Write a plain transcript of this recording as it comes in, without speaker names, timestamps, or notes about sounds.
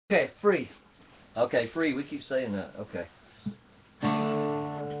Okay, free. Okay, free. We keep saying that. Okay.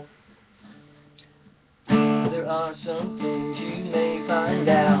 There are some things you may find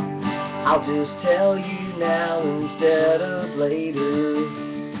out. I'll just tell you now instead of later.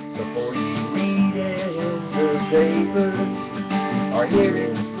 Before you read it in the paper or hear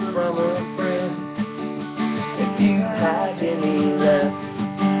it from a friend. If you have any left,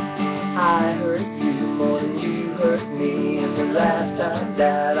 I hurt you more than you hurt me. And the last time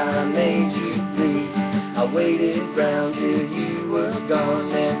that I made you bleed, I waited round till you were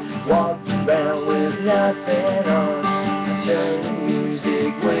gone and walked around with nothing on. I turned the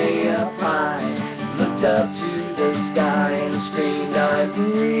music way up high, looked up to the sky and screamed, I'm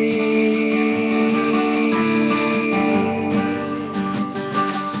free.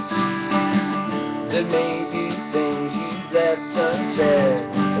 There may be things you've left unsaid,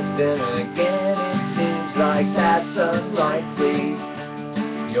 but then again it seems like that's unlikely.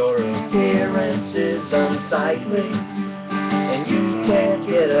 Your appearance is unsightly, and you can't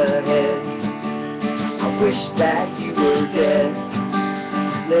get ahead. I wish that you were dead.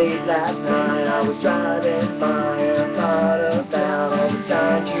 Late last night I was driving by and thought about all the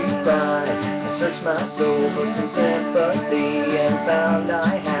times you cried. I searched my soul for some sympathy and found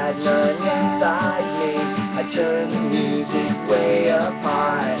I had none inside me. I turned the music way up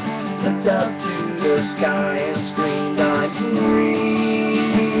high, looked up to the sky and screamed, I'm free.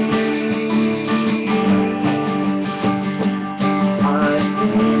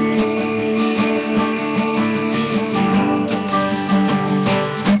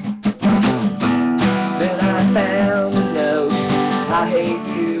 I hate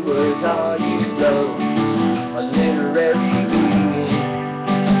you was all you wrote, a literary reading,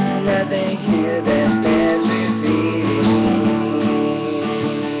 nothing here that stands repeating.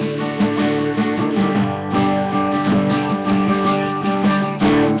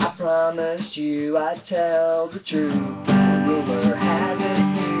 I promised you I'd tell the truth. Rumor has it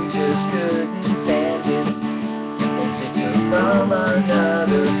you just couldn't stand it, and think you're from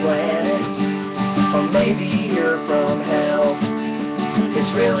another planet, or maybe you're from hell.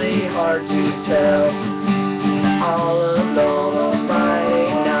 It's really hard to tell. All alone on Friday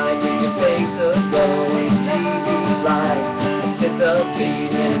night with your face aglow in TV lights, it's a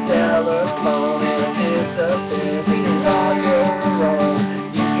beating telephone and disappears because all your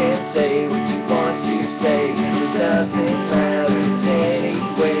own. You can say what you want to say, it doesn't matter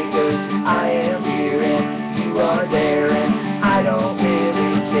anyway, 'cause I am here and you are there, and I don't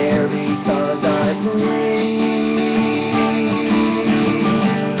really care because I'm free.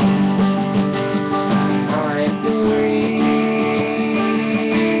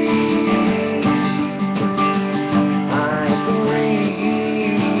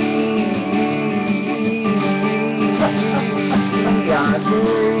 I'm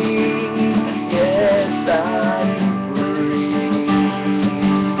free, yes, I'm free.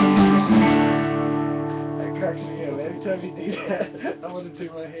 That cracks me up. Every time you do that, I want to do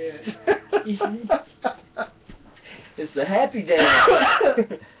my head. It's the happy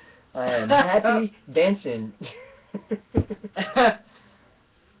dance. I am happy dancing.